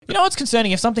You know what's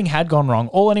concerning? If something had gone wrong,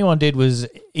 all anyone did was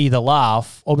either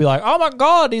laugh or be like, "Oh my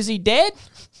God, is he dead?"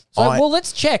 So, well,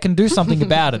 let's check and do something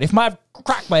about it. If I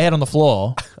cracked my head on the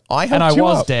floor and I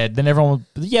was dead, then everyone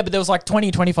would... Yeah, but there was like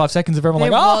 20, 25 seconds of everyone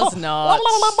There was not.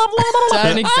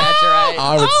 Don't exaggerate.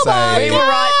 I would say... We were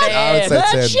right there. I would say The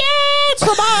 10. shit's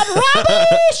about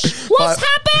rubbish! What's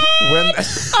happened?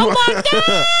 Oh my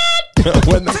God!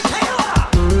 When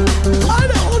I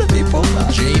don't want to be pulled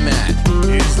up. G-Man.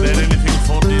 Is there anything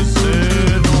for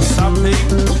dessert or something?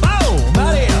 Oh,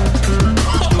 Mario!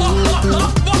 Oh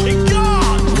my God!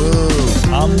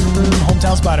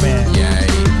 Hometown Spider-Man. Yay.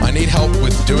 I need help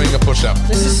with doing a push-up.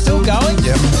 This is still going?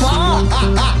 Yep.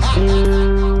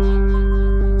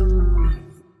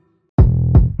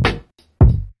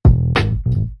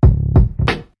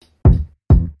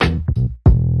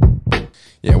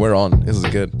 Yeah, we're on. This is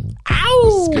good. Ow!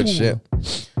 This is good shit.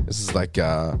 This is like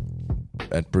at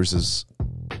Bruce's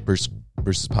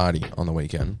party on the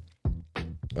weekend.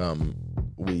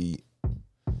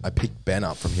 I picked Ben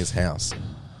up from his house,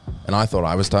 and I thought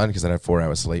I was tired because I had 4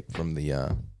 hours sleep from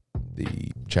the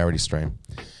charity stream.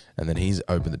 And then he's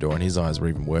opened the door, and his eyes were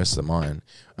even worse than mine.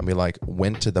 And we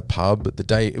went to the pub the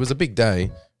day. It was a big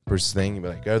day. Bruce's thing,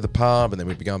 we'd go to the pub, and then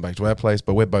we'd be going back to our place.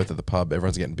 But we're both at the pub.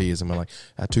 Everyone's getting beers, and we're like,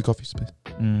 2 coffees, please.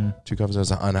 2 coffees.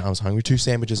 I was hungry. 2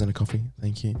 sandwiches and a coffee.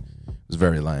 Thank you. It was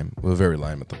very lame. We were very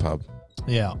lame at the pub.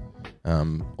 Yeah.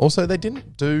 Also, they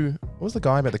didn't do... What was the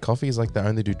guy about the coffee? He's like, they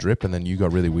only do drip, and then you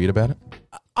got really weird about it?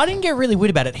 I didn't get really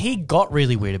weird about it. He got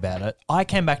really weird about it. I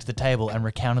came back to the table and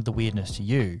recounted the weirdness to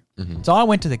you. Mm-hmm. So I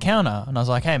went to the counter, and I was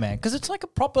like, hey, man, because it's like a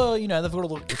proper, they've got all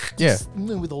the...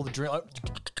 With all the drink...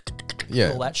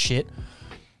 all that shit.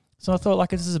 So I thought,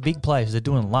 this is a big place. They're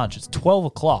doing lunch. It's 12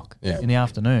 o'clock in the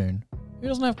afternoon. Who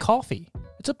doesn't have coffee?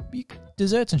 It's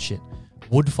desserts and shit.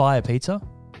 Wood fire pizza.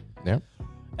 Yeah.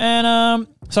 And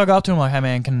so I go up to him like, hey,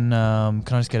 man, can I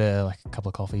just get a couple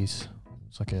of coffees?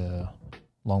 It's like a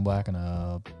long black and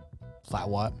a flat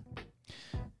white.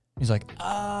 He's like,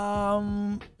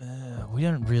 we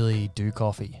don't really do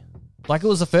coffee. It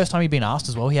was the first time he'd been asked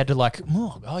as well. He had to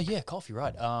oh yeah, coffee,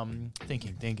 right.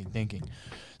 Thinking.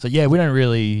 So yeah, we don't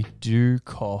really do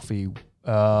coffee. We've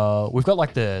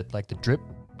got the drip,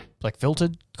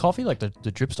 filtered coffee,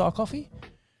 the drip style coffee.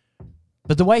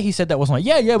 But the way he said that wasn't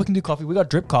yeah, we can do coffee. We got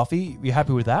drip coffee. You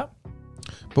happy with that?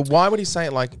 But why would he say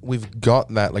it we've got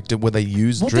that? Would they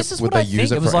use drip? This is would what they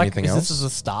use it for anything else? This is a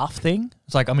staff thing.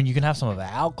 It's you can have some of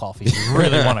our coffee if you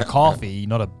really want a coffee,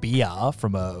 not a beer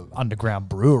from a underground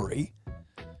brewery.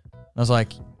 And I was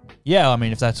like, yeah,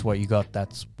 if that's what you got,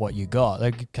 that's what you got.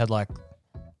 They had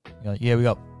yeah, we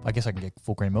got, I guess I can get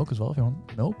full cream milk as well if you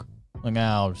want milk.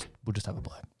 We'll just have a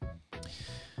black.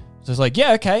 So it's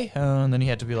yeah, okay. And then he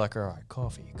had to be all right,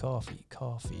 coffee on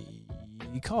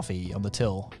the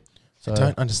till. So I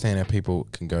don't understand how people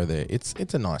can go there. It's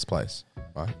a nice place,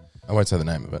 right? I won't say the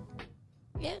name of it.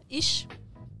 Yeah, ish.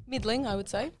 Middling, I would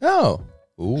say. Oh.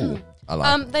 Ooh. I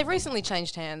like They've recently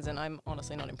changed hands, and I'm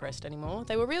honestly not impressed anymore.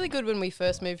 They were really good when we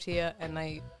first moved here, and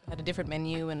they had a different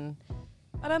menu, and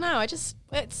I don't know.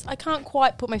 I can't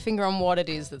quite put my finger on what it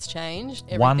is that's changed.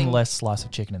 One less slice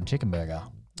of chicken in the chicken burger.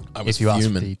 I was if you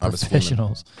fuming. ask the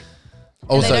professionals.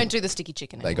 And they don't do the sticky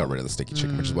chicken anymore. They got rid of the sticky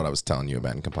chicken, which is what I was telling you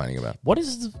about and complaining about. What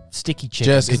is the sticky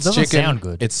chicken? It's it doesn't chicken. sound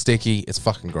good. It's sticky. It's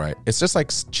fucking great. It's just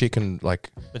chicken, But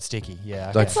sticky,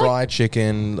 yeah. Okay. Fried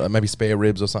chicken, maybe spare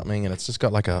ribs or something, and it's just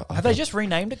got a... Have they just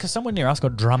renamed it? Because someone near us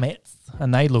got drumettes,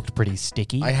 and they looked pretty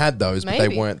sticky. I had those, but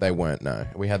Maybe. they weren't, no.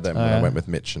 We had them when I went with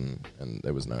Mitch, and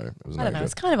there was no... It was I don't know. good.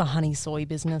 It's kind of a honey soy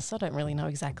business. I don't really know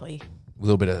exactly. A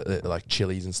little bit of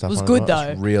chilies and stuff. It was on good, It though.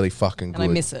 was really fucking good.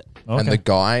 And I miss it. Okay. And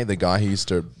the guy who used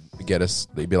to get us,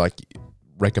 he'd be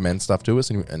recommend stuff to us,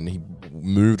 and he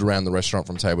moved around the restaurant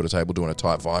from table to table doing a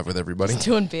type 5 with everybody. Just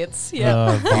doing bits,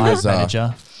 yeah. He was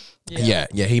manager. Yeah.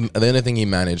 The only thing he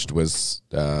managed was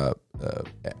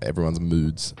everyone's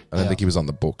moods. I don't think he was on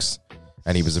the books,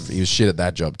 and he was shit at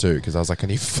that job too. Because I was like,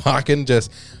 can you fucking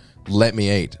just let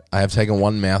me eat? I have taken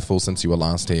one mouthful since you were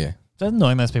last here. It's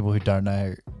annoying those people who don't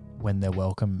know when their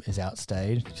welcome is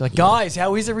outstayed. She's like, guys,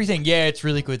 how is everything? Yeah, it's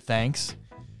really good, thanks.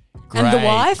 Great, And the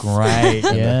wife? Great,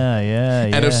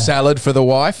 yeah. And a salad for the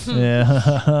wife.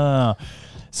 Yeah.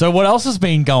 So what else has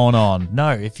been going on? No,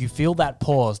 if you feel that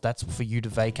pause, that's for you to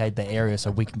vacate the area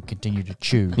so we can continue to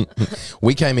chew.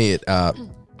 We came here,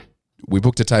 we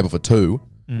booked a table for 2.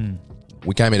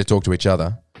 We came here to talk to each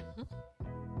other.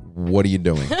 What are you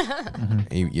doing?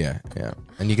 Yeah.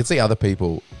 And you can see other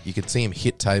people, you could see him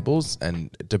hit tables, and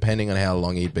depending on how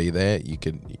long he'd be there, you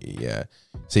could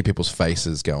see people's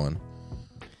faces going.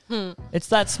 It's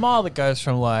that smile that goes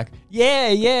from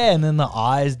yeah, and then the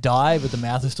eyes die, but the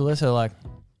mouth is still there. So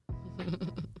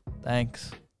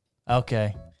Thanks.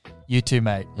 Okay. You too,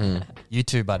 mate. You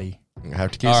too, buddy. I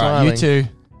have to keep All smiling. right, you too.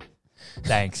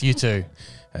 Thanks. You too.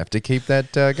 Have to keep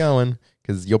that going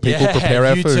because your people prepare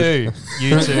our you food. too.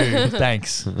 You too.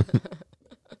 Thanks.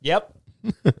 Yep.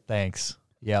 Thanks.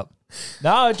 Yep.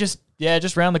 No, just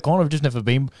round the corner. We've just never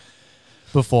been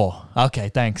before. Okay,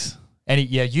 thanks.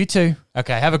 You too.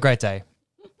 Okay, have a great day.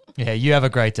 Yeah, you have a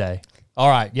great day. All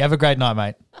right, you have a great night,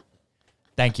 mate.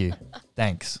 Thank you.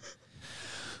 Thanks.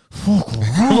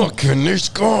 Look in this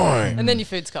guy. And then your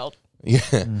food's cold.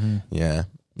 Yeah. Yeah.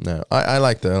 No, I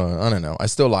like I don't know.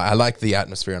 I like the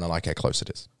atmosphere and I like how close it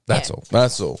is. That's all.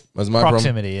 That's all. That's my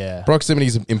Proximity, problem. Proximity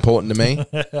is important to me.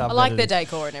 I like their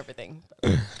decor and everything.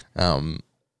 All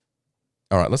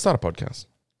right, let's start a podcast.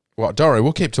 Well, Doro,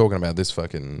 we'll keep talking about this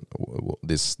fucking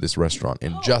this restaurant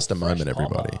in just a moment,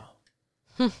 everybody.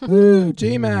 Woo,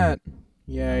 GMAT.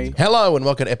 Yay. Hello and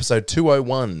welcome to episode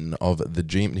 201 of the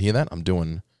GMAT. Hear that?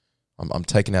 I'm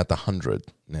taking out the 100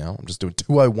 now. I'm just doing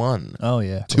 201. Oh,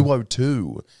 yeah.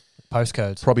 202.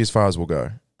 Postcodes. Probably as far as we'll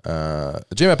go. The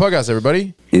GMAT podcast,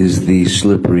 everybody. Is the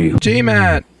slippery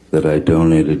GMAT. that I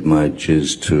donated my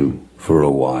jizz to for a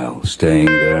while staying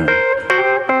there?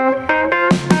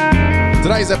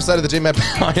 Today's episode of the GMAT...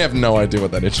 I have no idea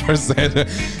what that intro said.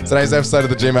 Today's episode of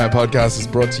the GMAT podcast is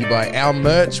brought to you by our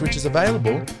merch, which is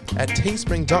available at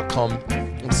teespring.com.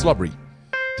 Slobbery.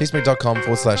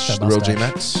 Teespring.com/The Real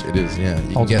GMAT. It is, yeah.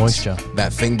 You Holds can get moisture.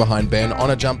 that thing behind Ben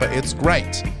on a jumper. It's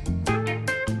great.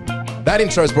 That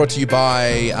intro is brought to you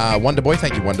by Wonderboy.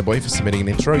 Thank you, Wonderboy, for submitting an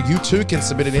intro. You too can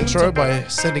submit an intro by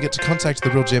sending it to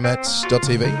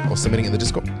contact@therealgmat.tv or submitting it in the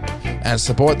Discord. And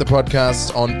support the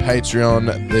podcast on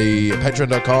Patreon, the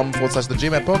patreon.com/the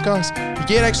GMAT podcast. You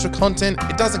get extra content.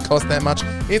 It doesn't cost that much.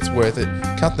 It's worth it.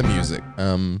 Cut the music.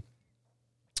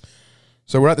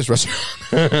 So we're at this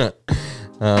restaurant.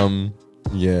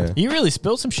 Yeah. You really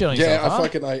spilled some shit on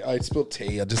yourself, I spilled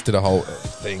tea. I just did a whole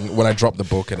thing when I dropped the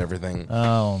book and everything.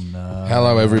 Oh, no.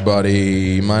 Hello,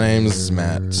 everybody. My name's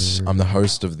Matt. I'm the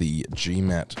host of the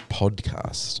GMAT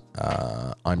podcast.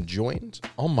 I'm joined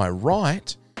on my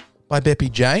right by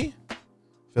Beppy J,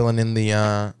 filling in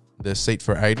the seat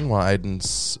for Aiden while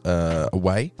Aiden's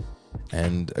away.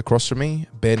 And across from me,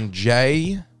 Ben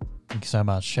J. Thank you so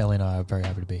much. Shelley and I are very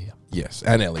happy to be here. Yes,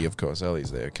 and Ellie, of course.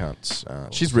 Ellie's there. Can't.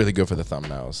 She's really good for the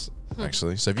thumbnails,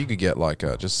 actually. So if you could get like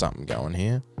just something going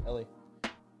here. Ellie.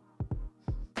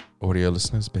 Audio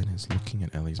listeners, Ben is looking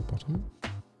at Ellie's bottom.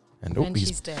 And, And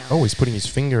she's down. he's putting his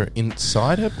finger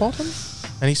inside her bottom.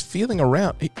 And he's feeling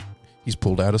around. He's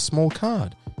pulled out a small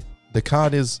card. The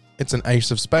card it's an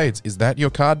ace of spades. Is that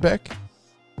your card, Beck?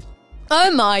 Oh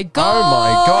my god! Oh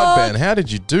my God, Ben. How did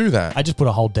you do that? I just put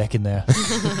a whole deck in there.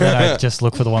 And I just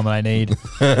look for the one that I need.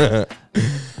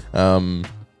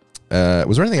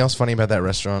 Was there anything else funny about that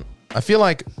restaurant? I feel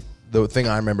like the thing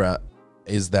I remember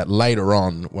is that later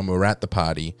on when we were at the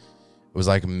party, it was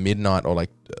like midnight or like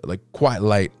quite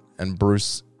late, and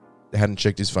Bruce hadn't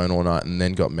checked his phone all night and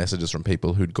then got messages from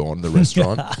people who'd gone to the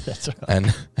restaurant. That's right.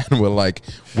 and we're like,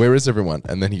 where is everyone?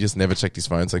 And then he just never checked his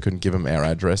phone, so I couldn't give him our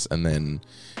address, and then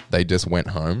they just went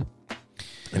home.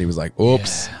 And he was like,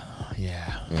 oops.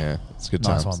 Yeah. It's good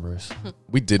Nice times. one, Bruce.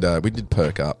 We did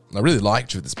perk up. I really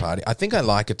liked you at this party. I think I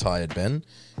like a tired Ben.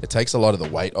 It takes a lot of the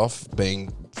weight off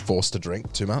being forced to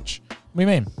drink too much. What do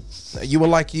you mean?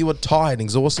 You were tired,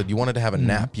 exhausted. You wanted to have a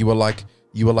nap. You were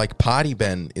like party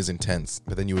Ben is intense,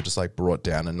 but then you were just like brought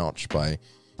down a notch by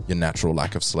your natural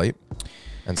lack of sleep.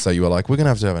 And so you were like, we're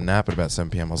going to have a nap at about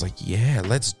 7 p.m. I was like, yeah,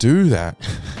 let's do that.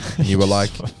 And you were like,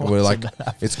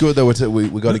 it's good though.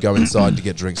 We got to go inside to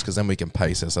get drinks because then we can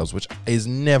pace ourselves, which is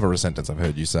never a sentence I've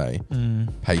heard you say.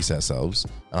 Pace ourselves.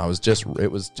 And I was just,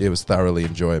 it was thoroughly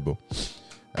enjoyable.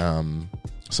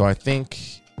 So I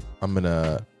think I'm going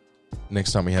to,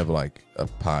 next time we have like a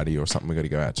party or something we got to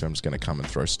go out to, I'm just going to come and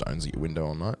throw stones at your window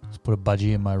all night. Just put a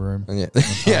budgie in my room. And yeah. and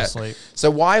fall Yeah. asleep. So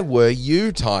why were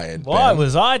you tired, Why Ben,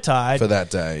 was I tired? for that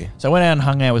day? So I went out and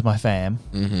hung out with my fam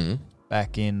Mm-hmm.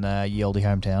 back in ye olde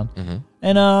hometown. Mm-hmm.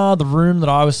 And the room that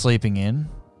I was sleeping in,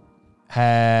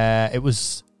 it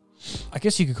was, I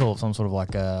guess you could call it some sort of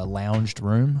like a lounged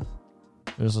room.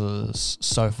 There was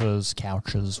sofas,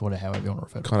 couches, however you want to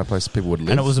refer to it. Kind of place people would live.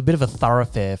 And it was a bit of a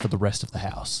thoroughfare for the rest of the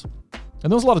house.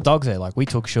 And there was a lot of dogs there. Like we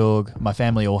took Shug. My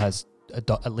family all has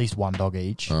at least one dog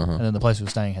each. Uh-huh. And then the place we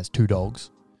were staying has 2 dogs.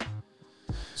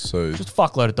 So Just a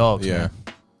fuckload of dogs, yeah. man.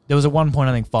 There was at one point,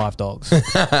 I think, 5 dogs.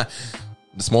 The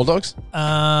small dogs?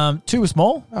 2 were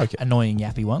small, Okay. annoying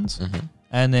yappy ones. Mm-hmm.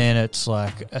 And then it's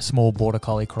like a small border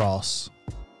collie cross,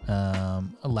 a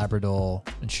Labrador,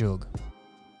 and Shug.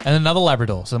 And another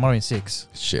Labrador, so there might have been 6.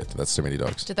 Shit, that's too many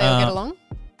dogs. Did they all get along?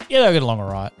 Yeah, they get along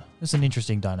all right. It's an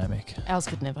interesting dynamic. Ours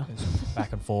could never.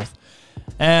 Back and forth.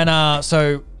 And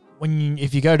so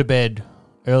if you go to bed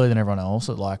earlier than everyone else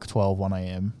at like 12, 1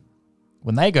 a.m.,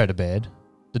 when they go to bed,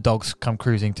 the dogs come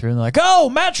cruising through and they're like, oh,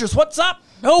 mattress, what's up?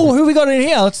 Oh, who we got in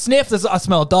here? Let's sniff. I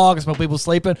smell a dog. I smell people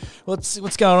sleeping. What's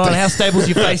going on? How stable's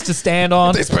your face to stand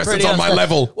on? This person's Pretty on my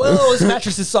unstable. level. Whoa, this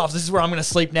mattress is soft. This is where I'm going to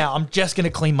sleep now. I'm just going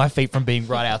to clean my feet from being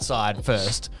right outside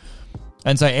first.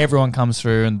 And so everyone comes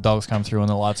through and the dogs come through and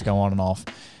the lights go on and off.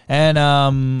 And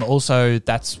also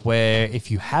that's where if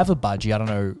you have a budgie, I don't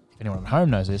know if anyone at home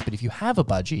knows this, but if you have a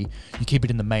budgie, you keep it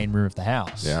in the main room of the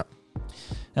house. Yeah.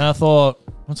 And I thought,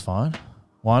 that's fine.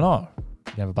 Why not?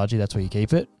 You have a budgie, that's where you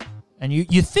keep it. And you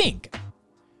think,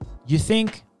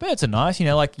 birds are nice, you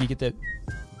know, like you get the...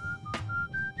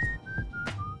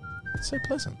 It's so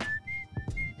pleasant.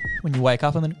 When you wake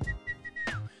up and then...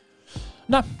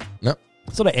 No. No.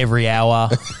 Sort of every hour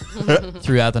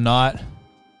throughout the night.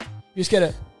 You just get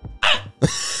it.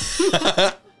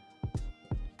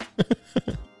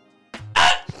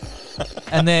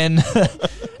 and then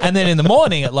in the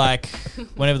morning at like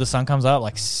whenever the sun comes up,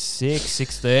 like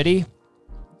 6:30,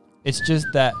 it's just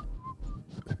that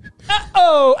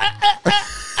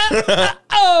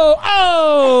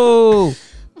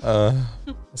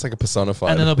It's like a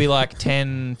personified. and then there'll be like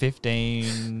 10,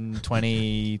 15,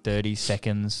 20, 30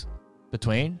 seconds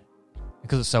between.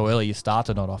 Because it's so early, you start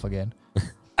to nod off again.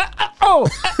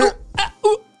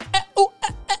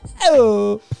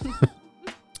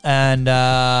 And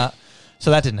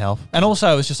so that didn't help. And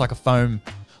also, it was just like a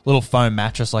little foam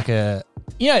mattress, like the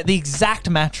exact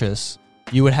mattress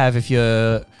you would have if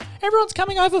everyone's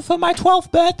coming over for my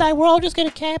 12th birthday. We're all just going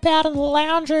to camp out in the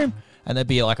lounge room. And there'd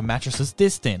be like a mattress that's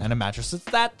this thin and a mattress that's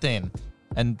that thin.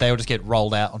 And they would just get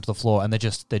rolled out onto the floor, and they're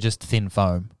just thin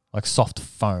foam, like soft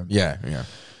foam. Yeah.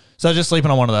 So I was just sleeping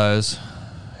on one of those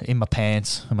in my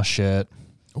pants and my shirt,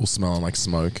 All smelling like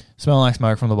smoke. smelling like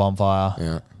smoke from the bonfire,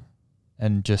 Yeah.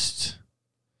 and just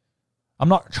I'm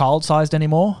not child-sized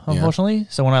anymore, unfortunately.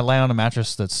 So when I lay on a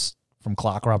mattress that's from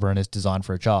Clark Rubber and is designed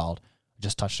for a child, I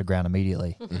just touched the ground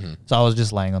immediately. Mm-hmm. So I was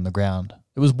just laying on the ground.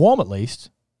 It was warm at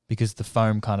least because the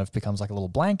foam kind of becomes like a little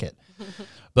blanket.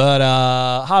 But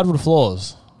hardwood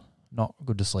floors, not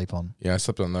good to sleep on. Yeah, I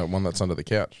slept on that one that's under the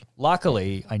couch.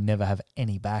 Luckily, I never have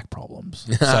any back problems,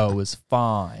 so it was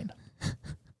fine.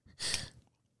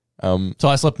 So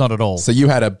I slept not at all. So you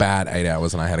had a bad 8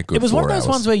 hours and I had a good 4 hours. It was one of those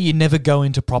ones where you never go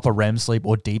into proper REM sleep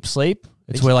or deep sleep.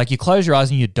 It's where like you close your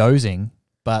eyes and you're dozing,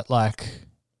 but like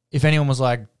if anyone was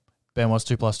like, Ben, what's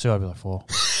 2 + 2? I'd be like 4.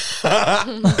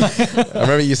 I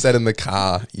remember you said in the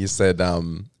car, you said,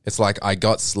 it's like I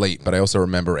got sleep, but I also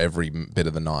remember every bit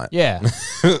of the night. Yeah.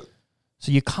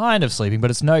 So you're kind of sleeping,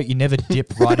 but you never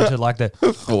dip right into like the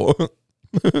 4.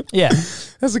 yeah.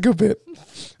 That's a good bit.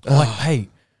 Or like, hey,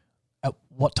 at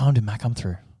what time did Matt come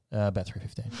through? About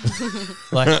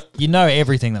 3:15. Like you know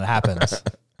everything that happens.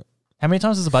 How many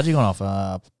times has the budgie gone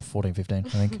off? 14, 15, I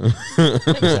think.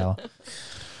 This hour.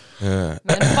 Yeah.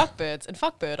 Man, fuck birds and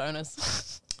fuck bird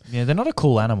owners. Yeah, they're not a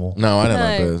cool animal. No, I don't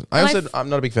like No. birds. I'm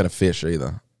not a big fan of fish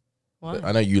either. What? But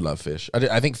I know you love fish.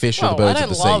 I think fish are Well, the birds I of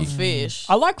don't the love sea. fish.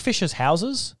 I like fish's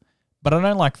houses, but I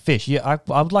don't like fish. Yeah,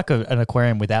 I would like an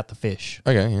aquarium without the fish.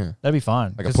 Okay, yeah. That'd be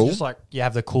fine. Like a 'Cause pool? it's just like you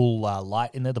have the cool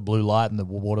light in there, the blue light, and the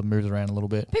water moves around a little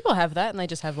bit. People have that and they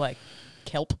just have like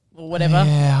kelp or whatever.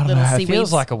 Yeah, I don't little know. It seaweeds.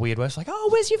 feels like a weird way. It's like, oh,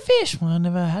 where's your fish? Well, I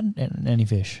never had any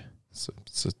fish. So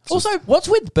Also, what's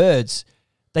with birds?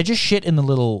 They just shit in the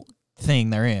little thing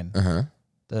they're in,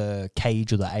 the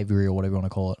cage or the aviary or whatever you want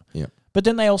to call it. Yeah. But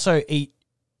then they also eat.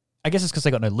 I guess it's because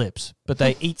they got no lips, but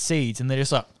they eat seeds and they're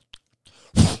just like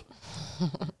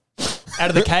out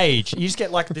of the cage. You just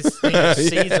get like this thing of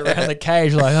seeds around the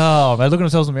cage. Like, oh, they look at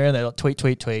themselves in the mirror and they like tweet,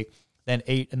 tweet, tweet, then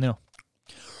eat and then.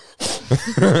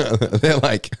 they're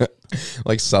like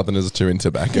Southerners chewing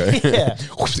tobacco. Yeah.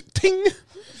 Ting.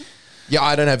 Yeah,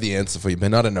 I don't have the answer for you,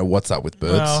 Ben. I don't know what's up with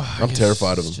birds. Well, I I'm guess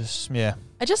terrified of it's them. Just yeah.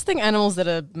 I just think animals that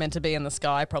are meant to be in the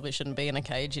sky probably shouldn't be in a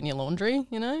cage in your laundry,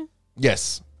 you know?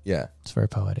 Yes. Yeah. It's very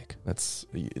poetic. That's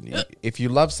if you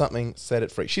love something, set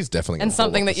it free. She's definitely And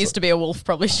something that used to be a wolf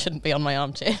probably shouldn't be on my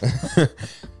armchair.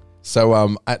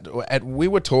 So we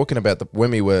were talking about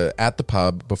when we were at the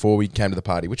pub before we came to the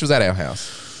party, which was at our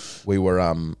house. We were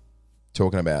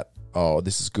talking about, oh,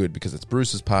 this is good because it's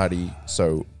Bruce's party,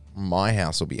 so my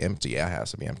house will be empty, our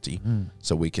house will be empty,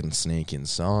 so we can sneak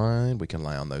inside, we can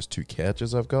lay on those 2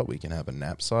 couches I've got, we can have a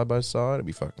nap side by side, it'd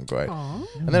be fucking great.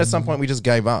 And then at some point we just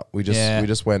gave up. We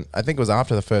just went, I think it was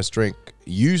after the first drink,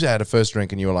 you had a first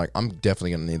drink and you were like, I'm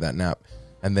definitely going to need that nap.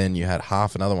 And then you had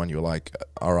half another one, you were like,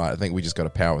 all right, I think we just got to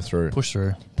power through. Push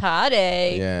through.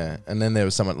 Party. Yeah. And then there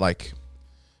was someone like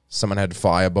someone had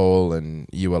Fireball and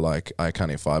you were like, I can't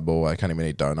eat Fireball, I can't even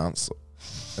eat donuts.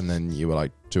 And then you were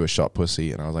like, do a shot,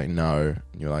 pussy. And I was like, no.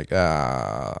 And you were like,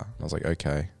 ah. And I was like,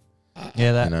 okay.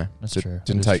 Yeah, that's true.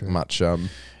 Didn't take much.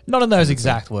 Not in those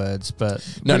exact words, but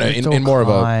No, it's in all more of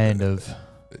a- kind of.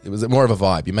 It was more of a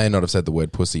vibe. You may not have said the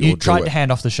word pussy. You or tried do to it.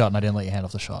 hand off the shot, and I didn't let you hand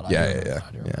off the shot. I do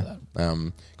remember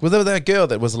that. Well, there was that girl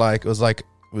that was like,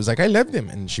 I loved him,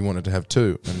 and she wanted to have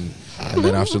two, and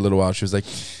then after a little while, she was like,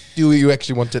 do you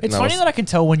actually want it? It's And funny that I can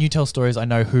tell when you tell stories, I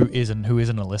know who is and who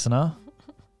isn't a listener.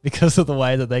 Because of the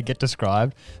way that they get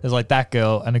described. There's like that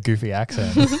girl and a goofy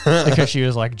accent. Because she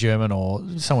was like German or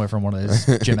somewhere from one of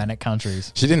those Germanic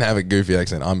countries. She didn't have a goofy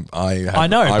accent. I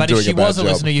know, but if she was a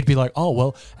listener, you'd be like, oh,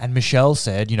 well, and Michelle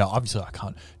said, obviously I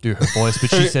can't do her voice,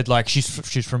 but she said like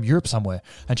she's from Europe somewhere.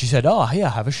 And she said, oh, here,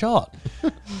 have a shot.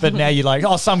 But now you're like,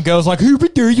 oh, some girl's like, who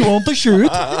would do you want the shoot?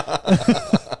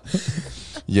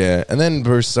 Yeah, and then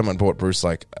someone bought Bruce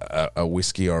like a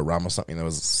whiskey or a rum or something that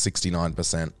was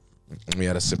 69%. And we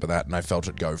had a sip of that, and I felt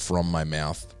it go from my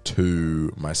mouth to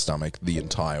my stomach the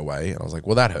entire way. And I was like,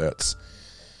 "Well, that hurts."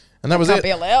 And that was Can't it. be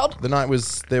allowed. The night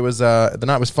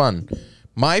was fun.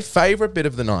 My favorite bit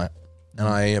of the night, and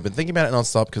I have been thinking about it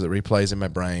nonstop because it replays in my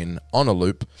brain on a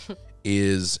loop,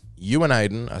 is you and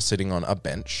Aiden are sitting on a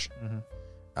bench,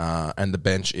 and the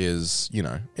bench is,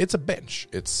 it's a bench.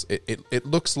 It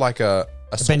looks like a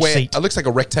square. bench seat. It looks like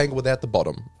a rectangle without the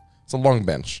bottom. It's a long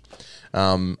bench.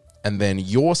 And then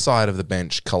your side of the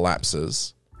bench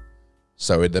collapses.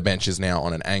 So the bench is now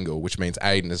on an angle, which means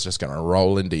Aiden is just going to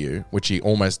roll into you, which he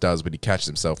almost does, but he catches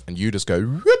himself. And you just go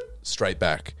whoop, straight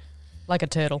back. Like a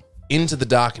turtle. Into the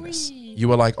darkness. You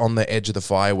were like on the edge of the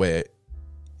fire where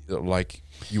like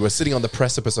you were sitting on the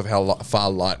precipice of how far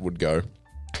light would go.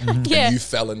 Yeah. And you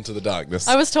fell into the darkness.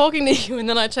 I was talking to you and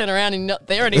then I turn around and you're not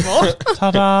there anymore.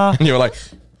 Ta-da. And you were like,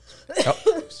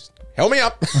 help me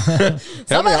up.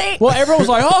 Help me up. Well, everyone was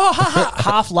like, oh, ha, ha,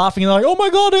 half laughing. And they're like, oh my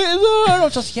God, and I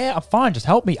was just, yeah, I'm fine. Just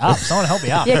help me up. Someone help me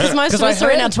up. Yeah, because most of us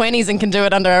are in our 20s and can do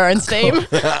it under our own steam.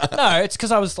 No, it's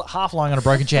because I was half lying on a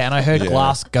broken chair and I heard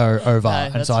glass go over.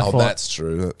 And that's so I Oh, thought, that's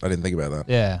true. I didn't think about that.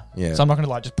 yeah. Yeah. So I'm not going to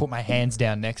like just put my hands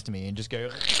down next to me and just go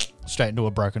straight into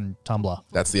a broken tumbler.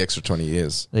 That's the extra 20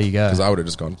 years. There you go. Because I would have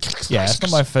just gone. Yeah, it's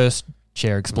not my first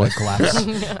chair explode collapse.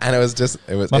 And it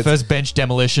was My first bench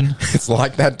demolition. It's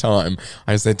like that time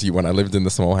I said to you when I lived in the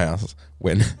small house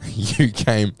when you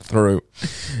came through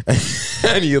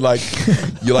and you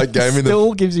gave me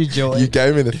Still gives you joy. you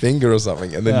gave me the finger or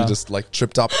something, and then Yeah. you just like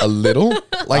tripped up a little.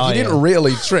 Like you didn't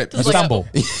really trip. You stumble.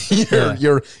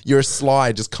 Your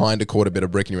slide just kind of caught a bit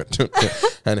of brick and you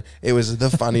went, and it was the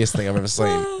funniest thing I've ever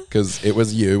seen because it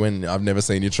was you, and I've never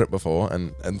seen you trip before,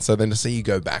 and so then to see you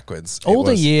go backwards. All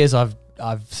the years I've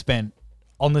spent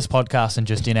on this podcast and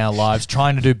just in our lives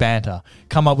trying to do banter,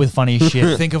 come up with funny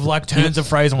shit, think of like turns of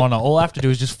phrase and whatnot. All I have to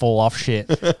do is just fall off shit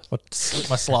or slip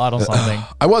my slide on something.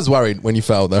 I was worried when you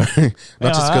fell though,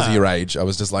 not just because of your age. I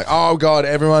was just like, oh God,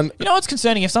 everyone. You know what's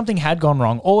concerning? If something had gone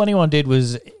wrong, all anyone did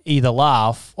was either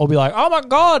laugh or be like, oh my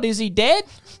God, is he dead?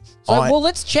 So, well,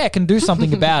 let's check and do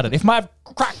something about it. If I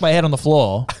cracked my head on the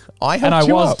floor and I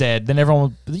was dead, then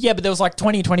everyone would, yeah, but there was like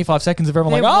 20, 25 seconds of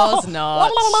everyone There like, was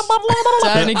not.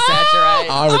 Don't exaggerate.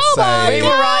 I would say We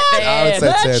were right there. I would say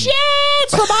the 10.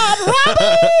 shit's about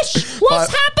rubbish.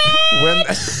 What's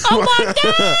happened? Oh my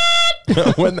God.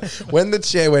 when the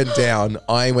chair went down,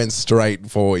 I went straight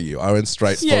for you. I went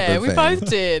straight for Yeah, the we thing. both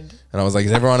did. And I was like,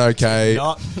 is everyone okay?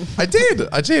 Not. I did.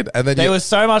 And then There was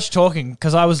so much talking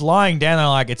because I was lying down and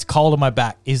like, it's cold on my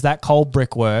back. Is that cold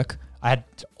brickwork? I had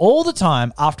all the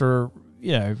time after,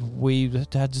 we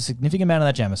had a significant amount of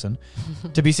that Jameson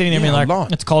to be sitting there and being a like,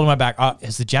 lot. it's cold on my back.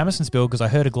 Is the Jameson spilled because I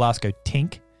heard a glass go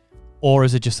tink? Or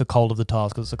is it just the cold of the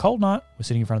tiles? Because it's a cold night. We're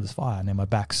sitting in front of this fire and then my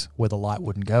back's where the light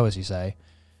wouldn't go, as you say.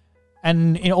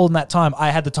 And in all that time, I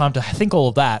had the time to think all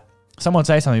of that. Someone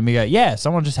say something and me go, yeah,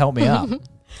 someone just help me up.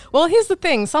 Well, here's the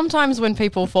thing. Sometimes when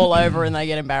people fall over and they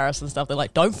get embarrassed and stuff, they're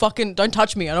like, don't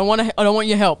touch me. I don't want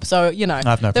your help. So,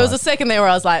 have no there was pride. a second there where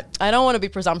I was like, I don't want to be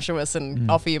presumptuous and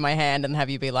offer you my hand and have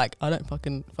you be like, I don't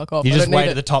fucking fuck off. You I just don't need wait it.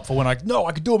 at the top for when I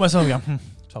could do it myself. You go,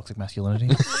 toxic masculinity.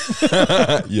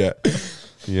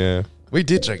 Yeah. We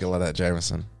did drink a lot of that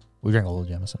Jameson. We drank all the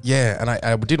Jameson. Yeah, and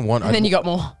I didn't want. And then you got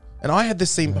more. And I had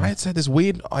this I had this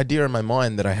weird idea in my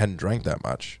mind that I hadn't drank that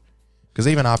much. Because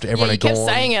even after everyone Yeah, you had kept gone,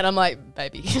 saying it. I'm like,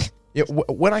 baby. yeah,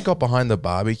 when I got behind the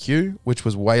barbecue, which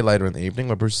was way later in the evening,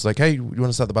 where Bruce was like, "Hey, you want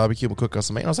to start the barbecue? We'll cook us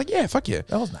some meat." And I was like, "Yeah, fuck yeah."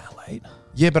 That wasn't that late.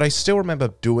 Yeah, but I still remember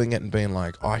doing it and being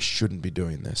like, "I shouldn't be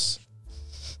doing this."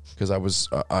 because I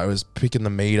was picking the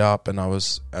meat up and I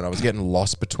was getting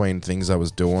lost between things I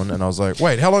was doing, and I was like,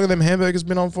 wait, how long have them hamburgers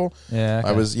been on for? Yeah,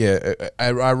 okay.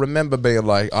 I remember being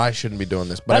like, I shouldn't be doing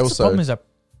this, but That's also the problem is that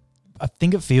I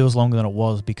think it feels longer than it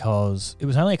was because it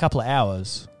was only a couple of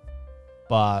hours,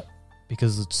 but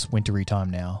because it's wintry time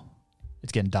now,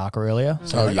 it's getting darker earlier.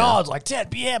 So it's like 10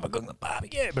 p.m. I'm going to the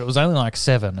barbecue, but it was only like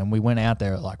 7, and we went out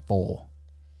there at like 4.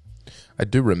 I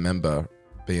do remember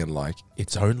being like,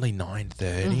 it's only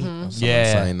 9:30.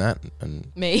 Saying that, and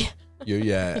Me.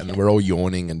 and we're all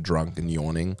yawning and drunk and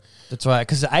yawning. That's right,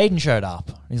 because Aiden showed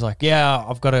up. He's like, "Yeah,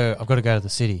 I've got to go to the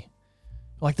city."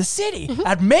 Like, the city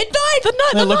at midnight? The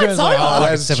night's over. Like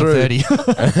That's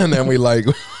 7:30. And then we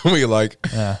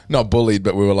not bullied,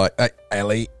 but we were like, hey,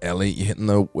 Ellie, you're hitting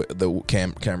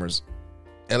the cameras.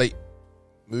 Ellie,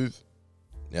 move.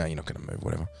 Yeah, you're not going to move,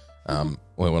 whatever.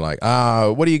 We were like,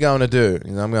 what are you going to do?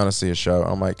 He's like, I'm going to see a show.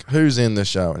 I'm like, who's in the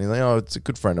show? And he's like, oh, it's a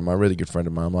good friend of mine, really good friend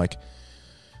of mine. I'm like,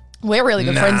 we're really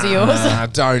good friends of yours.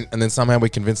 Don't. And then somehow we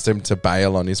convinced him to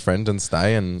bail on his friend and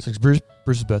stay. And So it's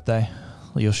Bruce's birthday.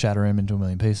 You'll shatter him into a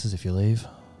million pieces if you leave.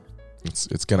 it's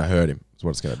going to hurt him. Is what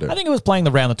it's going to do. I think it was playing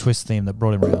the Round the Twist theme that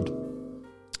brought him round.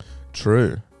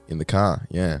 True. In the car,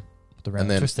 yeah. The Round And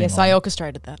the then- Twist theme. Yes, I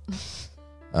orchestrated that.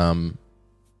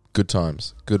 Good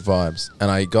times, good vibes.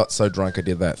 And I got so drunk I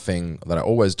did that thing that I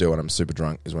always do when I'm super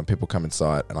drunk, is when people come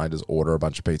inside and I just order a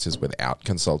bunch of pizzas without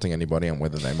consulting anybody on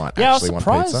whether they might I was actually want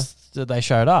surprised pizza. that they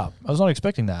showed up. I was not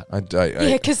expecting that.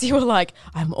 Yeah, because you were like,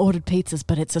 I'm ordered pizzas,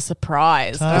 but it's a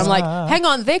surprise. And I'm like, hang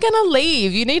on, they're going to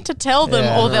leave. You need to tell them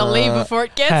or they'll leave before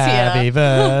it gets Happy here.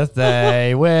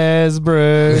 birthday, where's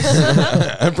Bruce?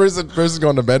 And Bruce has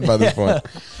gone to bed by this point.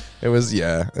 It was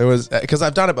because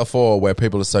I've done it before where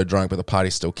people are so drunk but the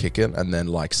party's still kicking, and then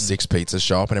like 6 pizzas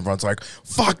show up and everyone's like,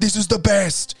 fuck, this is the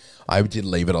best. I did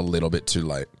leave it a little bit too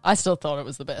late. I still thought it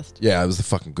was the best. Yeah, it was the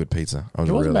fucking good pizza. I was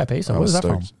It wasn't really, bad pizza. I Where was that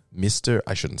stoked. from? Mr.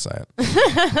 I shouldn't say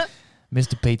it.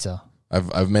 Mr. Pizza.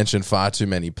 I've mentioned far too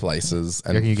many places You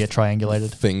and reckon you get triangulated?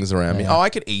 things around me. Yeah. Oh,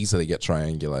 I could easily get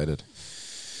triangulated.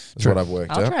 That's True. what I've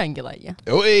worked I'll out. triangulate you.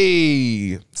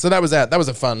 Oy! So that was that. That was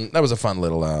a fun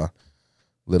little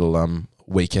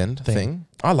weekend thing.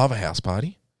 I love a house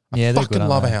party. Yeah, I they're fucking good,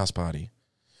 love a aren't they? house party.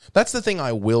 That's the thing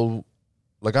I will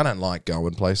like. I don't like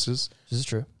going places, This is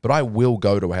true. but I will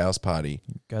go to a house party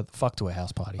Go the fuck to a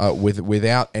house party.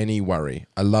 without any worry.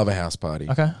 I love a house party.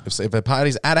 Okay. If a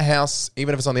party's at a house,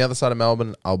 even if it's on the other side of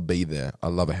Melbourne, I'll be there. I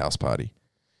love a house party.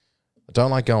 I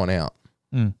don't like going out.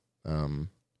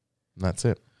 That's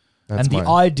it. That's and the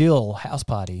my ideal house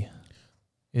party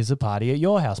is a party at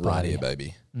your house right party. here,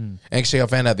 baby. Actually, I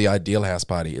found out the ideal house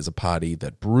party is a party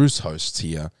that Bruce hosts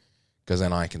here, because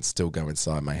then I can still go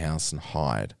inside my house and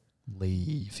hide.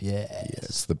 Leave, yes. Yeah,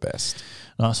 it's the best.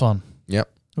 Nice one. Yep.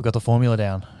 We've got the formula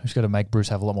down. We've just got to make Bruce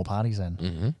have a lot more parties then.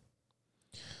 Mm-hmm.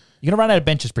 You're going to run out of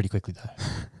benches pretty quickly, though.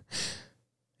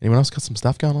 Anyone else got some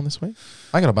stuff going on this week?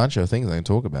 I got a bunch of things I can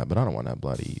talk about, but I don't want to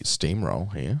bloody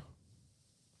steamroll here.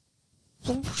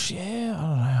 Yeah, I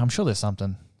don't know. I'm sure there's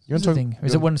something. You want Is to it talk?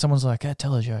 is it when someone's like, hey,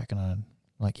 tell a joke? And I'm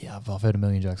like, yeah, I've heard a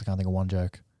million jokes. I can't think of one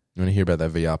joke. You want to hear about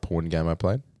that VR porn game I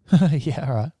played? Yeah,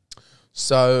 all right.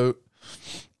 So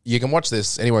you can watch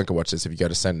this. Anyone can watch this if you go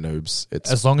to Send Noobs.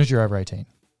 It's As long as you're over 18.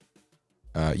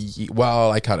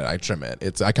 well, I cut it. I trim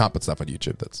it. I can't put stuff on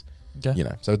YouTube that's Okay.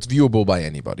 so it's viewable by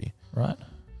anybody. Right.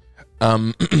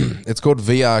 It's called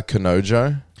VR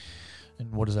Kanojo.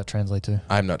 And what does that translate to?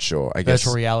 I'm not sure. I guess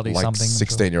Virtual reality like something, I'm sure.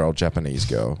 16-year-old Japanese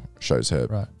girl shows her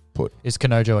Right. put. Is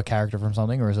Kanojo a character from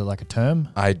something, or is it like a term?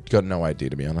 I got no idea,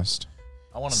 to be honest.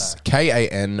 I want to know.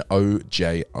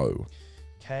 Kanojo.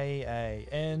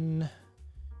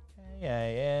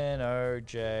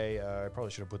 Kanojo.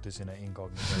 Probably should have put this in an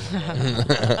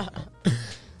incognito.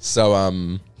 So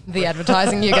The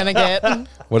advertising you're going to get.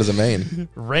 what does it mean?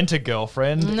 Rent a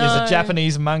Girlfriend is No. a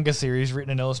Japanese manga series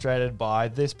written and illustrated by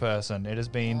this person. It has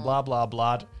been blah, blah,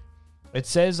 blah. It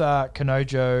says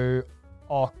Kanojo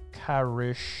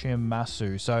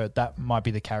Okarishimasu, so that might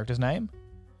be the character's name.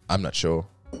 I'm not sure.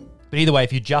 But either way,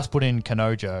 if you just put in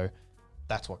Kanojo,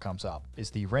 that's what comes up. Is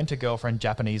the Rent a Girlfriend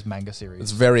Japanese manga series.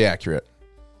 It's very accurate.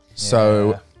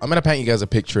 So Yeah. I'm going to paint you guys a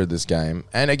picture of this game.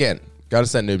 And again, go to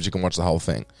Send Noobs, you can watch the whole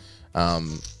thing.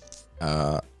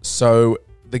 So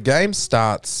the game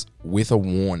starts with a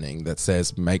warning that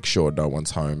says, make sure no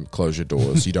one's home, close your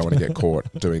doors. You don't want to get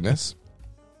caught doing this.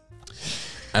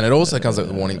 And it also comes with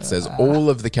a warning that says all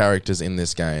of the characters in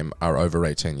this game are over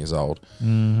 18 years old.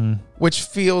 Mm-hmm. Which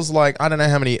feels like, I don't know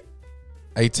how many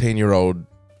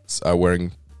 18-year-olds are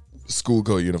wearing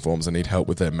schoolgirl uniforms and need help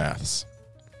with their maths.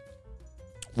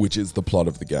 which is the plot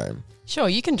of the game. Sure,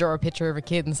 you can draw a picture of a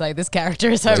kid and say this character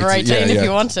is over Like, 18 yeah. if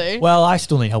you want to. Well, I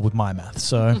still need help with my math,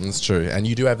 so It's true. And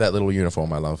you do have that little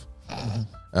uniform, I love.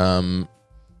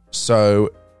 So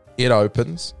it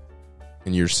opens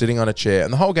and you're sitting on a chair,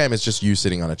 and the whole game is just you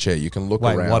sitting on a chair. You can look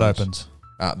wait, around. what opens?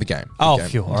 The game. Oh, The game.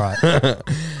 phew. All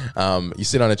right. You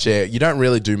sit on a chair. You don't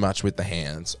really do much with the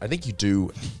hands. I think you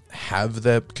do have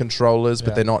the controllers,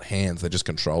 but they're not hands. They're just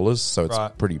controllers, so it's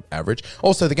Right. pretty average.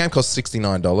 Also, the game costs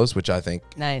 $69, which I think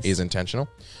Nice. is intentional.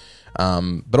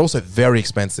 But also very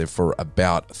expensive for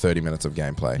about 30 minutes of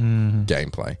gameplay.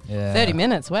 Gameplay. Yeah. 30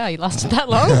 minutes. Wow, you lasted that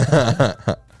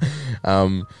long?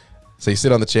 So you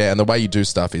sit on the chair, and the way you do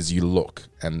stuff is you look,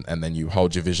 and then you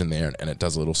hold your vision there, and it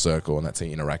does a little circle, and that's how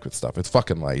you interact with stuff. It's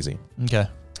fucking lazy. Okay.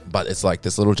 But it's like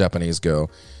this little Japanese girl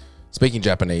speaking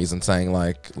Japanese and saying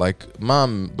like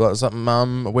mum, something,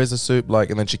 mum, where's the soup?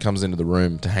 Like, and then she comes into the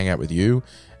room to hang out with you,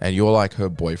 and you're like her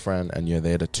boyfriend, and you're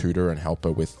there to tutor and help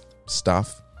her with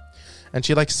stuff. And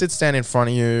she like sits down in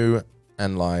front of you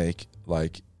and like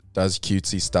does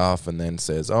cutesy stuff, and then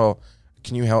says, "Oh,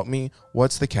 can you help me?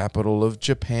 What's the capital of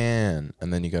Japan?"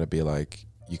 And then you got to be like,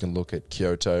 you can look at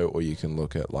Kyoto, or you can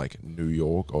look at like New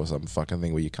York or some fucking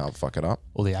thing where you can't fuck it up.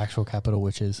 Or the actual capital,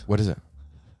 which is What is it?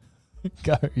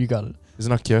 go. You got it. Is it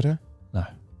not Kyoto? No.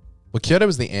 Well, Kyoto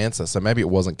was the answer, so maybe it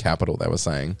wasn't capital. They were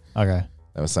saying Okay.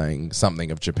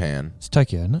 something of Japan. It's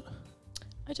Tokyo, isn't it?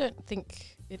 I don't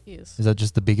think it is. Is that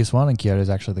just the biggest one, and Kyoto is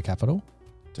actually the capital?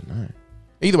 Don't know.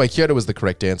 Either way, Kyoto was the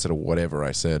correct answer to whatever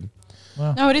I said.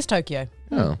 Well, No, it is Tokyo.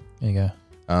 Oh, there you go.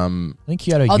 I um, think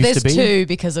Kyoto Oh, used there's to be. two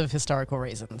because of historical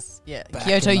reasons. Yeah, back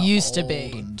Kyoto in the used to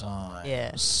be. olden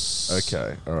times. Yeah.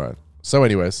 okay, all right. So,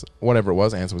 anyways, whatever it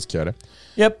was, answer was Kyoto.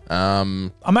 Yep.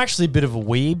 Um, I'm actually a bit of a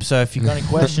weeb, so if you've got any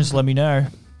questions, let me know.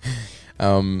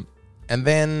 and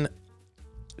then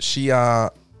she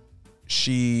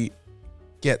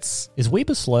gets. Is weeb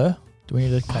a slur? Do we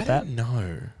need to I cut that? don't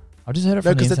know. I just heard it No,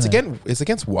 from the because internet. it's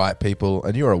against white people,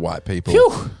 and you're a white people.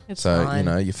 Phew! It's So fine. you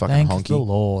know you fucking Thank the honky.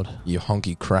 Lord. You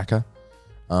honky cracker.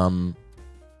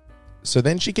 So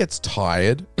then she gets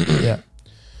tired Yeah.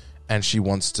 and she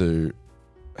wants to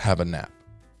have a nap.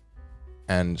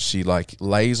 And she like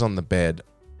lays on the bed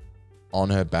on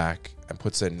her back and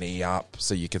puts her knee up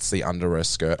so you can see under her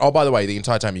skirt. Oh, by the way, the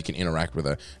entire time you can interact with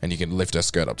her and you can lift her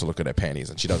skirt up to look at her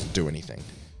panties and she doesn't do anything.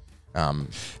 How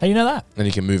do you know that? And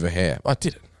you can move her hair. I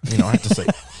did it. You know, I had to see.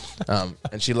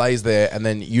 And she lays there, and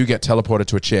then you get teleported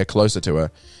to a chair closer to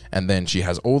her, and then she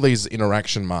has all these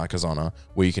interaction markers on her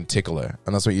where you can tickle her,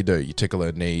 and that's what you do. You tickle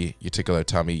her knee, you tickle her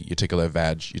tummy, you tickle her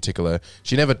vag, you tickle her.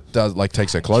 She never does like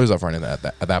takes her clothes off or anything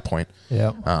at that point.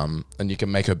 Yeah. And you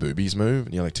can make her boobies move,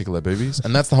 and you like tickle her boobies,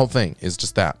 and that's the whole thing. Is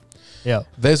just that. Yeah.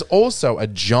 There's also a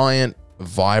giant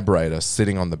vibrator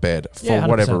sitting on the bed for Yeah, 100%.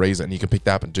 whatever reason. You can pick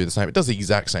that up and do the same. It does the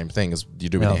exact same thing as you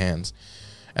do with Yeah. your hands.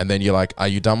 And then you're like, are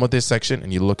you done with this section?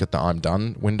 And you look at the I'm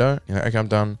done window. You're like, okay, I'm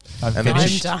done. I'm And then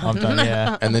finished. she- I'm done.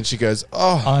 Yeah. And then she goes,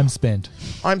 oh, I'm spent.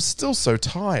 I'm still so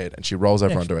tired. And she rolls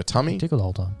over Yeah, onto her tummy. Tickle the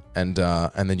whole time. And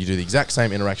then you do the exact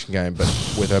same interaction game, but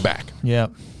with her back. Yeah.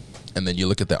 And then you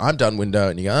look at the I'm done window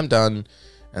and you go, I'm done.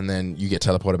 And then you get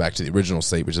teleported back to the original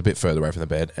seat, which is a bit further away from the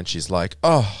bed. And she's like,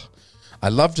 oh, I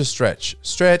love to stretch.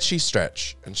 Stretchy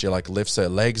stretch. And she like lifts her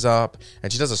legs up.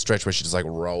 And she does a stretch where she just like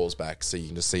rolls back so you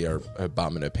can just see her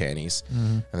bum and her panties.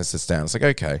 And then sits down. It's like,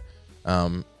 okay.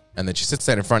 And then she sits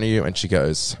down in front of you and she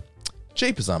goes,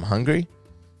 Jeepers, I'm hungry.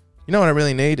 You know what I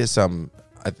really need is some,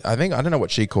 I think, I don't know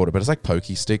what she called it, but it's like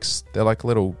pokey sticks. They're like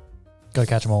little, Go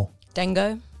catch them all.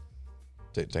 Dango.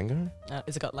 Dango?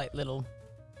 Has it got like little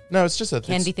No, it's just a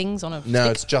candy things on a No,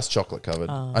 stick? it's just chocolate covered.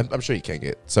 Oh. I'm sure you can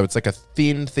get. So it's like a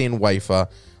thin wafer,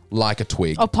 like a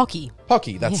twig. Oh, Pocky.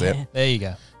 Pocky, that's Yeah. it. There you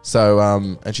go. So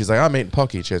and she's like, I'm eating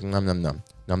Pocky. She goes, nom nom nom,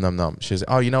 nom nom nom. She's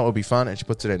oh, you know what would be fun? And she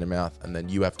puts it in her mouth, and then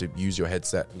you have to use your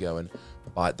headset and go and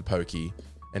bite the Pocky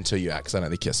until you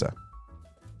accidentally kiss her,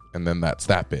 and then that's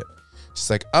that bit. She's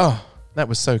like, oh, that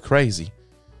was so crazy.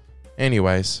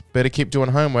 Anyways, better keep doing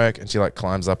homework. And she like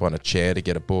climbs up on a chair to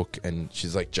get a book, and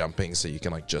she's like jumping so you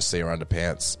can like just see her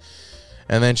underpants.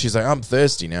 And then she's like, I'm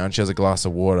thirsty now, and she has a glass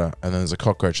of water, and then there's a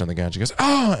cockroach on the ground. She goes,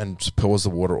 oh, and just pours the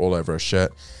water all over her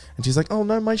shirt. And she's like, oh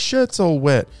no, my shirt's all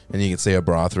wet. And you can see her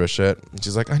bra through her shirt. And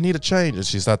she's like, I need a change. And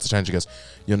she starts to change. She goes,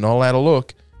 you're not allowed to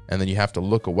look. And then you have to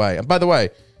look away. And by the way,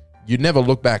 you never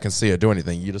look back and see her do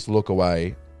anything. You just look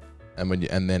away,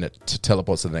 and then it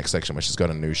teleports to the next section where she's got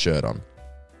a new shirt on.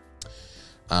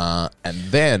 And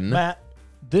then Matt,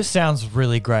 this sounds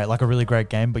really great, like a really great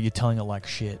game, but you're telling it like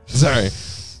shit. sorry,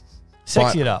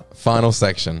 Sexy it up. final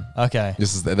section. Okay.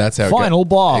 That's how Final it goes.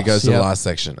 boss. It goes to Yep. the last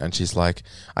section, and she's like,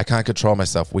 I can't control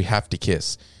myself. We have to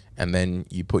kiss. and then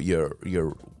you put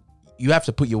you have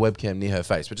to put your webcam near her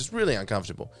face, which is really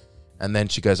uncomfortable. And then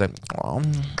she goes like,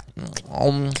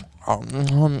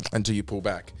 until you pull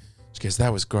back. She goes,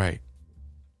 that was great.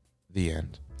 The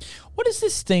end. What is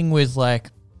this thing with like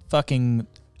fucking?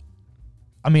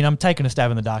 I mean, I'm taking a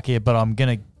stab in the dark here, but I'm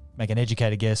gonna make an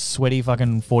educated guess. Sweaty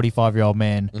fucking 45-year-old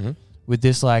man with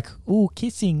this like, ooh,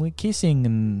 we're kissing,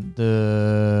 and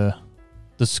the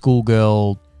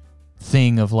schoolgirl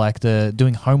thing of like the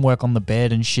doing homework on the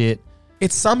bed and shit.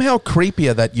 It's somehow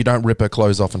creepier that you don't rip her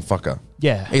clothes off and fuck her.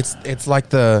 Yeah, it's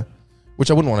like which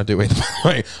I wouldn't want to do either. By the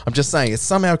way, I'm just saying it's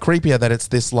somehow creepier that it's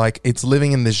this like it's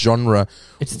living in this genre.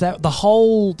 It's that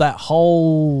whole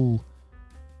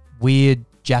weird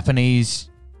Japanese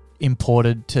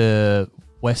imported to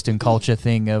Western culture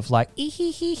thing of like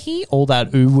all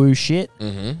that woo shit.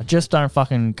 I just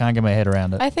can't get my head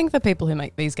around it. I think the people who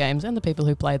make these games and the people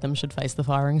who play them should face the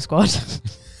firing squad.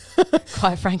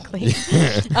 Quite frankly.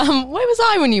 Where was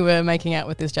I when you were making out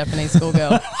with this Japanese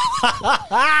schoolgirl?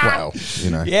 Well, you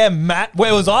know. Yeah, Matt,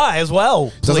 where was I as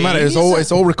well? Doesn't matter.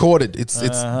 It's all recorded. It's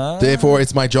therefore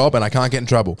it's my job and I can't get in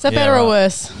trouble. Is that better or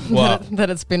worse that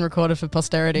it's been recorded for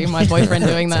posterity? My boyfriend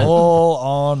doing that. All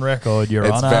on record, Your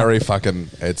Honor. It's very fucking.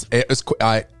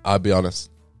 I'll be honest.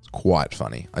 It's quite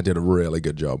funny. I did a really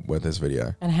good job with this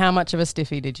video. And how much of a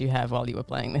stiffy did you have while you were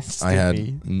playing this? I had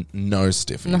no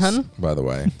stiffies, by the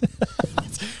way.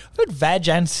 I've heard vag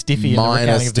and stiffy in the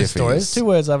recounting of this story. It's two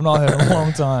words I've not heard in a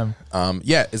long time.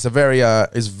 Yeah, it's very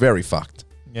fucked.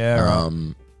 Yeah,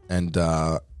 right. And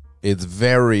it's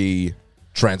very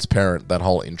transparent, that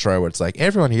whole intro where it's like,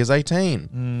 everyone here's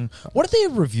 18. What are the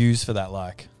reviews for that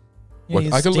like?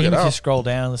 What, I can look it If up. you scroll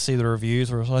down and see the reviews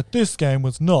where it's like, this game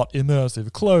was not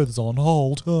immersive, clothes on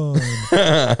whole time.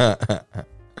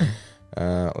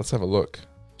 Let's have a look. Do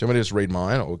you want me to just read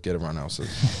mine or get everyone else's?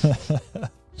 It's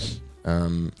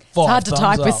hard to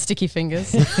type with sticky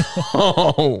fingers.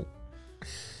 Oh,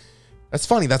 that's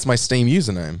funny. That's my Steam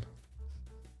username.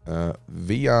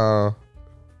 VR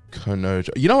Konojo.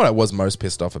 You know what I was most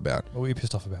pissed off about? What were you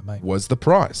pissed off about, mate? Was the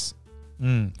price.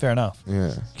 Fair enough.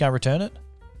 Yeah. You can't return it?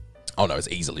 Oh no, it's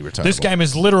easily returnable. This game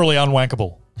is literally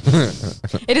unwankable.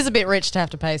 It is a bit rich to have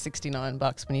to pay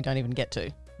 $69 when you don't even get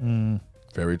to.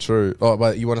 Very true. Oh,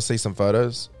 but you want to see some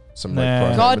photos? Some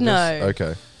Nah. God, images? no.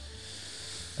 Okay.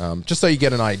 Just so you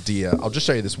get an idea, I'll just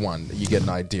show you this one. You get an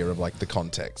idea of like the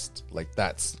context. Like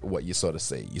that's what you sort of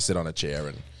see. You sit on a chair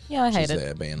and Yeah, I hate she's it.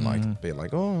 there being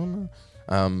like, oh.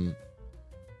 No.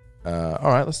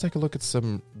 All right, let's take a look at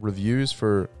some reviews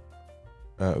for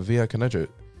VR Konojo.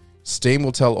 Steam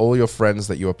will tell all your friends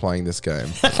that you are playing this game.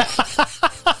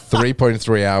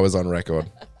 3.3 hours on record.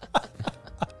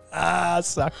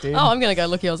 Sucked in. Oh, I'm going to go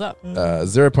look yours up.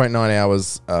 0.9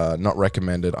 hours, not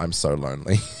recommended. I'm so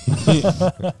lonely.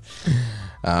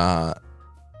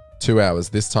 2 hours.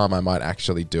 This time I might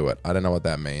actually do it. I don't know what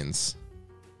that means.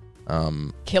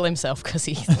 Kill himself because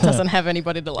he doesn't have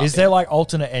anybody to love Is there like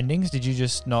alternate endings? Did you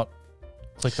just not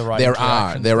click the right There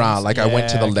interaction are. things? Like I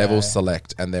went to the Yeah, level okay.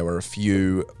 select and there were a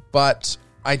few, but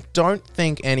I don't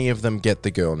think any of them get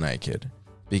the girl naked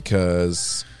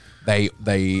because they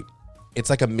it's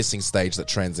like a missing stage that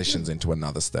transitions into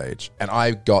another stage. And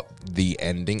I got the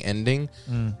ending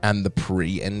and the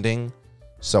pre-ending,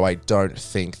 so I don't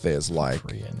think there's like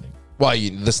Pre-ending. well,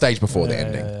 the stage before the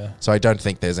ending. Yeah. So I don't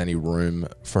think there's any room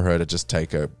for her to just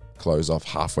take her clothes off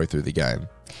halfway through the game.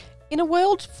 In a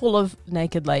world full of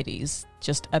naked ladies,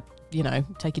 just,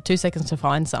 take you 2 seconds to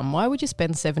find some, why would you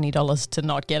spend $70 to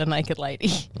not get a naked lady?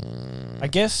 I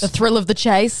guess The thrill of the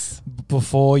chase?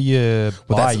 before you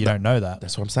buy, that's- you don't know that.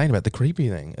 That's what I'm saying about the creepy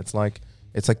thing. It's like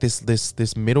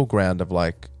this middle ground of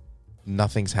like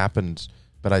nothing's happened,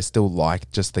 but I still like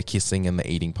just the kissing and the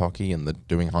eating pocky and the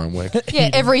doing homework. Yeah,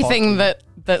 everything that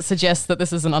suggests that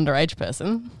this is an underage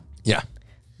person. Yeah.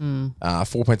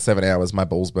 4.7 hours. My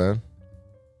balls burn.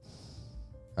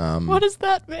 What does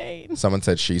that mean? Someone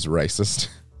said she's racist.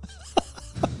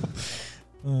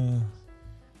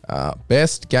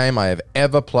 Best game I have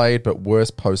ever played, but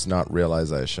worst post-nut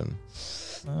realization.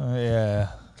 Yeah.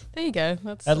 There you go.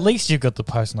 That's At least you've got the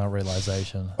post-nut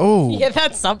realization. Oh, yeah,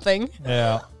 that's something.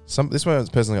 Yeah. this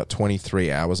person got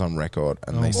 23 hours on record,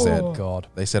 and they God.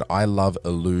 said I love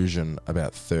Illusion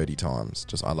about 30 times.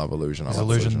 Just I love Illusion. I Is love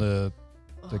Illusion the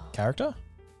character?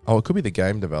 Oh, it could be the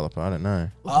game developer. I don't know.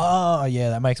 Oh,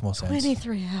 yeah, that makes more sense.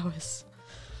 23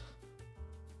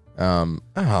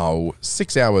 hours.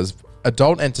 6 hours.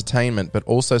 Adult entertainment, but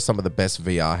also some of the best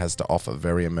VR has to offer.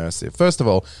 Very immersive. First of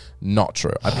all, not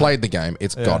true. I played the game.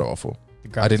 It's god awful. The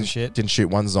graphics I didn't are shit. didn't shoot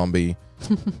one zombie.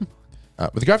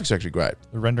 But the graphics are actually great.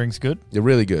 The rendering's good. They're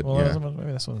really good. Well, yeah.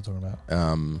 maybe that's what I'm talking about.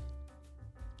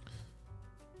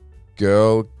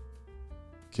 Girl.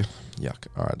 Yuck.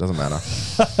 All right, doesn't matter.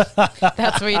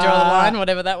 That's where you draw the line,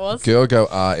 whatever that was. Girl go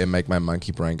it make my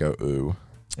monkey brain go ooh.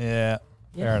 Yeah.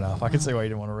 Fair enough. I can see why you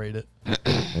didn't want to read it.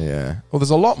 Yeah. Well,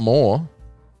 there's a lot more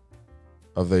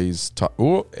of these.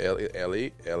 Oh,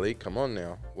 Ellie, come on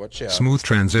now. Watch out. Smooth You know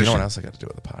transition. what else I got to do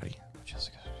at the party?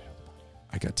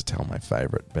 I got to tell my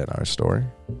favourite Benno story.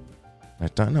 I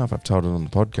don't know if I've told it on the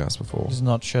podcast before. He's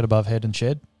not shirt above head and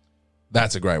shed.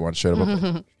 That's a great one. Shirt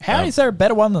above. How is there a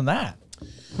better one than that?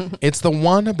 It's the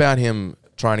one about him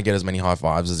trying to get as many high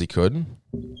fives as he could.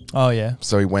 Oh, yeah.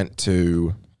 So he went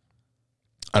to,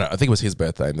 I don't know, I think it was his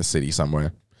birthday in the city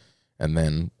somewhere. And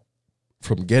then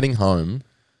from getting home,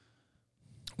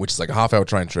 which is like a half-hour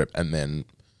train trip, and then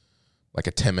like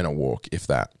a 10-minute walk, if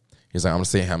that. He's like, I'm going to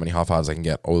see how many high fives I can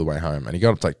get all the way home. And he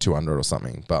got up to like 200 or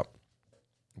something. But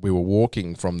we were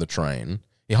walking from the train.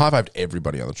 He high-fived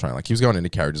everybody on the train. Like he was going into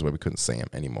carriages where we couldn't see him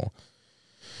anymore.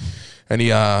 And he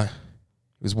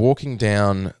was walking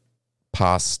down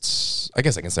past, I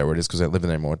guess I can say where it is because I don't live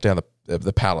there anymore, down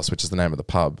the Palace, which is the name of the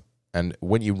pub. And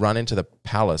when you run into the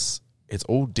Palace, it's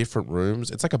all different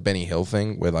rooms. It's like a Benny Hill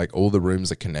thing where like all the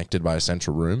rooms are connected by a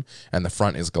central room and the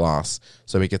front is glass.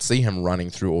 So we could see him running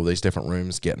through all these different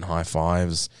rooms, getting high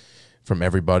fives from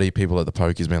everybody. People at the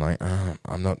pokies being like,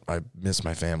 I miss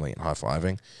my family, and high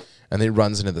fiving. And then he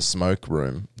runs into the smoke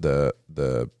room, the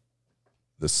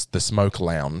smoke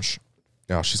lounge.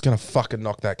 Oh, she's going to fucking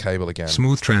knock that cable again.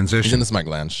 Smooth He's in transition. the smoke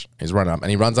lounge. He's running up and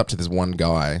he runs up to this one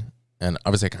guy. And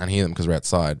obviously I can't hear them because we're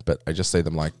outside, but I just see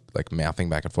them like mouthing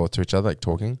back and forth to each other, like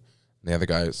talking. And the other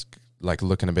guy's like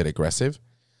looking a bit aggressive.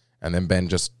 And then Ben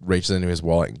just reaches into his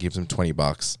wallet and gives him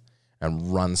 $20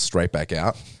 and runs straight back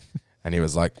out. And he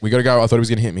was like, we got to go. I thought he was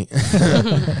going to hit me.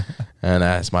 And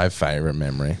that's my favorite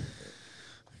memory.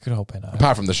 Good old Benno.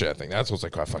 Apart from the shirt thing. That's also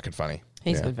quite fucking funny.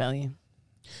 He's Yeah. good value.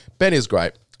 Ben is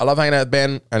great. I love hanging out with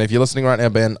Ben. And if you're listening right now,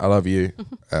 Ben, I love you.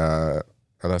 That's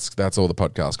all the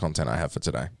podcast content I have for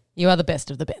today. You are the best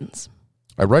of the Bens.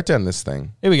 I wrote down this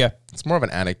thing. Here we go. It's more of an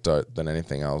anecdote than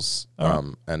anything else.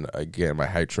 And again, my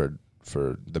hatred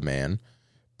for the man.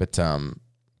 But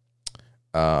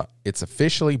it's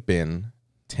officially been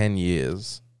 10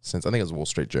 years since, I think it was Wall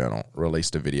Street Journal,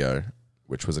 released a video,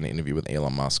 which was an interview with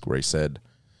Elon Musk, where he said,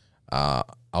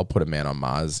 I'll put a man on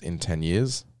Mars in 10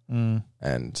 years.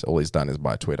 And all he's done is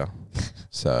buy Twitter.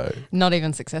 So, Not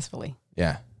even successfully.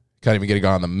 yeah. Can't even get a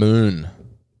guy on the moon.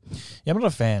 Yeah, I'm not a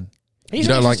fan. He's You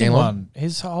don't an like interesting Elon? one.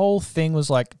 His whole thing was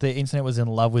like the internet was in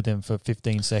love with him for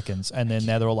 15 seconds, and then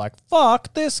now they're all like,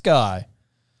 fuck this guy.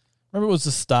 Remember it was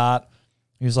the start.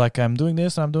 He was like, I'm doing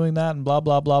this and I'm doing that and blah,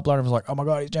 blah, blah, blah. And it was like, oh my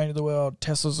God, he's changing the world.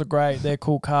 Teslas are great. They're a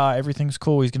cool car. Everything's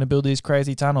cool. He's going to build these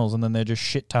crazy tunnels. And then they're just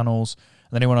shit tunnels.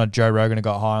 And then he went on Joe Rogan and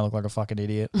got high and looked like a fucking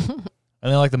idiot.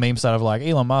 And then like the meme started of like,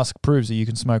 Elon Musk proves that you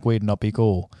can smoke weed and not be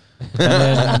cool.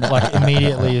 And then like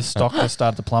immediately his stock just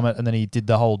started to plummet. And then he did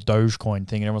the whole Dogecoin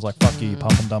thing. And everyone's like, fuck you, you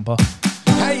pump and dumper.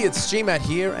 Hey, it's GMAT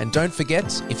here, and don't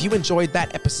forget, if you enjoyed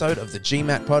that episode of the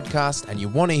GMAT podcast and you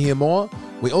want to hear more,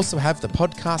 we also have the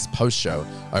podcast post show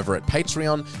over at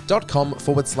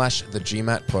patreon.com/the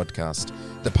GMAT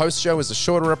podcast. The post show is a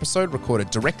shorter episode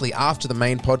recorded directly after the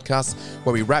main podcast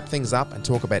where we wrap things up and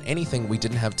talk about anything we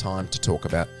didn't have time to talk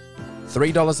about.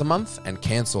 $3 a month and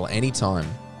cancel anytime.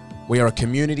 We are a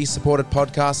community-supported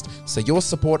podcast, so your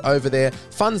support over there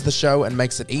funds the show and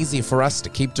makes it easier for us to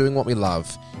keep doing what we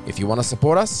love. If you want to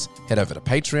support us, head over to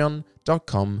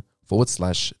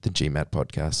patreon.com/the GMAT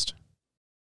podcast.